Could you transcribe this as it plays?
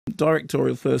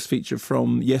directorial first feature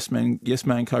from Yes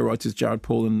Man co-writers Jared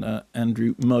Paul and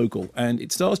Andrew Mogul. And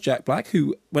it stars Jack Black,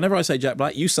 who, whenever I say Jack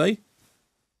Black, you say...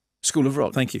 School of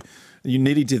Rock. Thank you. You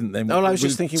nearly didn't then. No, I was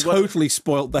just thinking... Totally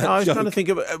spoilt that I was joke. trying to think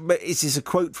of... But is this a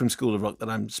quote from School of Rock that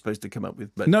I'm supposed to come up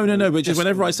with? But No. But just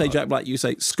whenever I say Jack Black, you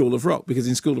say School of Rock, because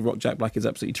in School of Rock, Jack Black is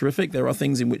absolutely terrific. There are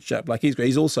things in which Jack Black is great.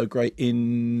 He's also great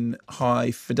in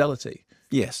High Fidelity.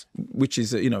 Yes. Which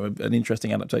is, an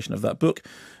interesting adaptation of that book.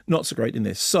 Not so great in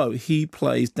this. So he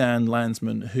plays Dan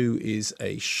Landsman, who is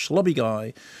a schlubby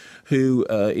guy who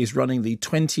is running the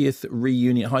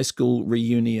 20th high school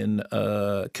reunion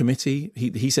committee.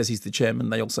 He says he's the chairman.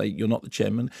 They all say, you're not the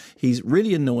chairman. He's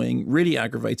really annoying, really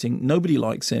aggravating. Nobody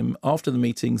likes him. After the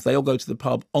meetings, they all go to the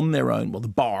pub on their own, well, the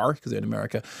bar, because they're in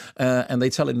America, and they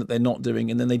tell him that they're not doing,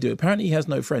 and then they do. Apparently, he has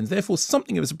no friends. Therefore,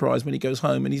 something of a surprise when he goes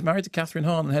home, and he's married to Catherine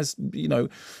Hahn and has,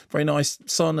 very nice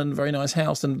son and very nice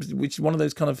house, and which is one of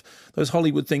those kind of those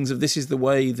Hollywood things of this is the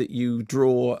way that you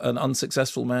draw an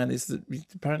unsuccessful man, is that he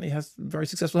apparently has a very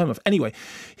successful home life. Anyway,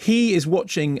 he is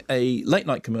watching a late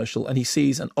night commercial and he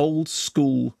sees an old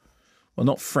school, well,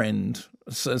 not friend,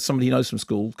 somebody he knows from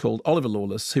school called Oliver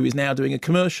Lawless, who is now doing a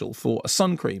commercial for a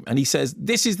sun cream. And he says,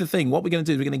 this is the thing. What we're going to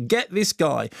do is we're going to get this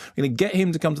guy. We're going to get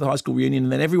him to come to the high school reunion,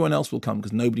 and then everyone else will come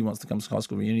because nobody wants to come to the high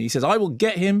school reunion. He says, I will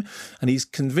get him. And he's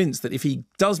convinced that if he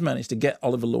does manage to get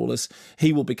Oliver Lawless,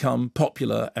 he will become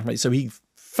popular. And so he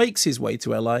fakes his way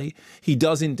to LA. He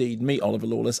does indeed meet Oliver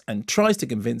Lawless and tries to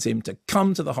convince him to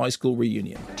come to the high school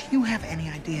reunion. Do you have any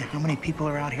idea how many people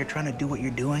are out here trying to do what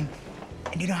you're doing?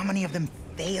 And you know how many of them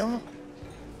fail?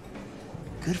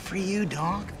 Good for you,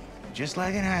 dog. Just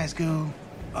like in high school.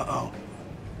 Uh-oh.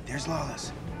 There's Lawless.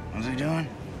 What's he doing?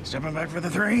 Stepping back for the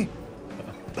three?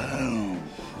 Boom.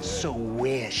 So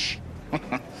wish.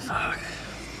 Fuck.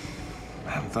 I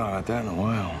haven't thought about that in a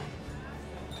while.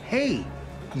 Hey,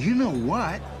 you know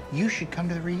what? You should come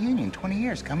to the reunion. 20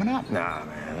 years coming up. Nah,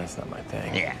 man, that's not my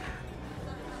thing. Yeah.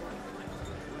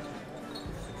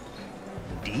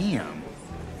 Damn.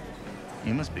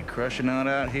 You must be crushing it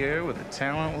out here with a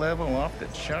talent level off the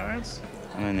charts.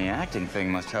 I mean, the acting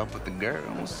thing must help with the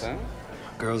girls. Huh?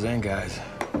 Girls and guys.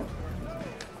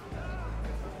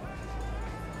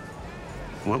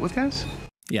 What with guys?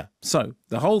 Yeah. So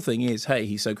the whole thing is, hey,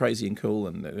 he's so crazy and cool,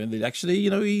 and actually,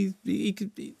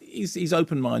 he's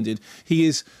open-minded. He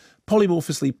is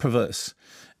polymorphously perverse.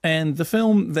 And the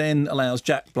film then allows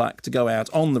Jack Black to go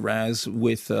out on the Raz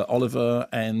with Oliver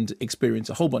and experience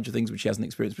a whole bunch of things which he hasn't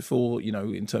experienced before,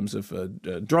 in terms of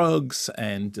drugs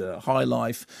and high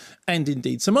life, and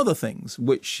indeed some other things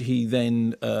which he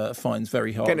then finds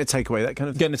very hard. Getting a takeaway, that kind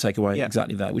of thing. Getting a takeaway, yeah.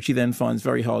 Exactly that, which he then finds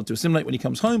very hard to assimilate when he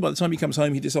comes home. By the time he comes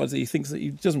home, he decides that he thinks that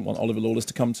he doesn't want Oliver Lawless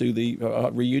to come to the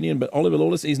reunion, but Oliver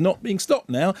Lawless is not being stopped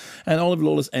now, and Oliver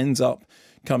Lawless ends up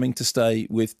coming to stay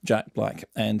with Jack Black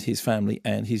and his family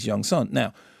and his young son.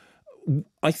 Now,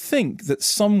 I think that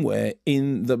somewhere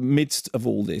in the midst of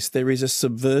all this, there is a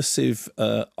subversive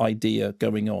idea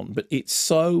going on, but it's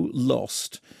so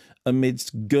lost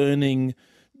amidst gurning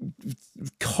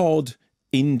cod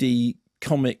indie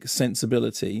comic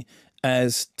sensibility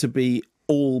as to be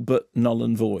all but null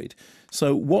and void.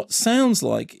 So what sounds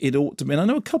like it ought to be, and I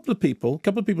know a couple of people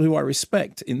who I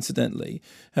respect, incidentally,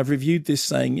 have reviewed this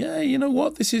saying, yeah, you know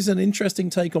what, this is an interesting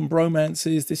take on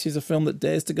bromances. This is a film that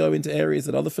dares to go into areas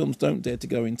that other films don't dare to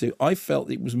go into. I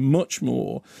felt it was much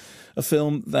more a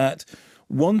film that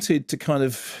wanted to kind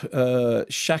of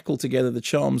shackle together the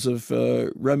charms of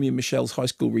Romeo and Michelle's High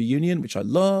School Reunion, which I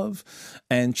love,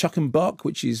 and Chuck and Buck,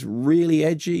 which is really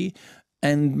edgy,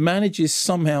 and manages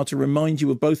somehow to remind you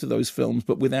of both of those films,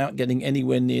 but without getting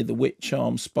anywhere near the wit,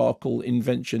 charm, sparkle,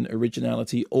 invention,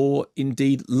 originality, or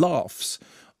indeed laughs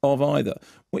of either.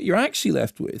 What you're actually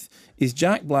left with is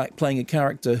Jack Black playing a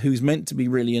character who's meant to be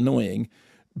really annoying,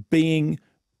 being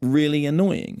really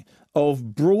annoying,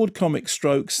 of broad comic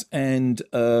strokes and,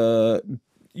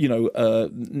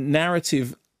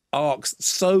 narrative arcs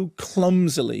so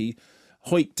clumsily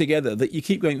hoiked together that you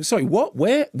keep going, sorry, what,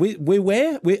 where, we're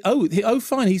where, oh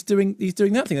fine, he's doing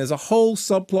that thing. There's a whole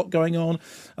subplot going on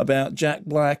about Jack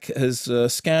Black has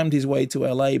scammed his way to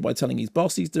LA by telling his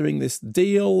boss he's doing this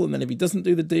deal, and then if he doesn't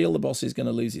do the deal, the boss is going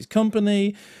to lose his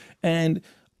company, and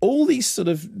all these sort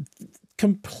of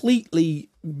completely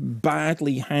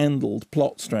badly handled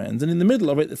plot strands. And in the middle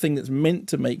of it, the thing that's meant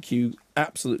to make you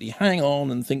absolutely hang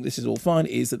on and think this is all fine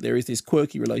is that there is this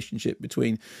quirky relationship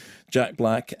between Jack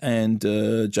Black and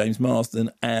James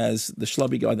Marsden as the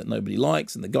schlubby guy that nobody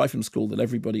likes and the guy from school that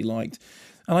everybody liked.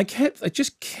 And I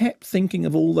just kept thinking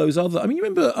of all those other, I mean, you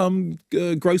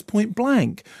remember Grosse Point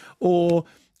Blank or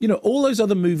you know, all those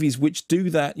other movies which do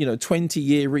that, you know,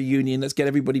 20-year reunion, let's get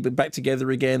everybody back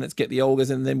together again, let's get the old guys,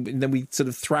 and then we sort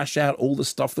of thrash out all the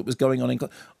stuff that was going on in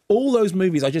all those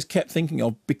movies. I just kept thinking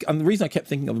of, and the reason I kept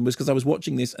thinking of them was because I was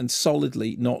watching this and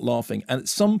solidly not laughing, and at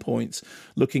some points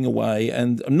looking away,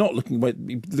 and I'm not looking away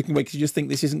because you just think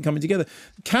this isn't coming together.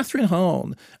 Catherine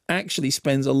Hahn actually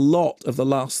spends a lot of the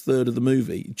last third of the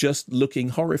movie just looking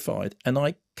horrified, and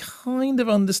I kind of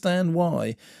understand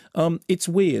why. It's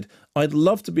weird. I'd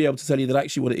love to be able to tell you that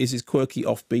actually what it is quirky,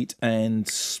 offbeat, and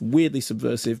weirdly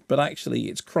subversive, but actually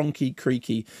it's cronky,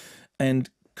 creaky, and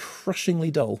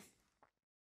crushingly dull.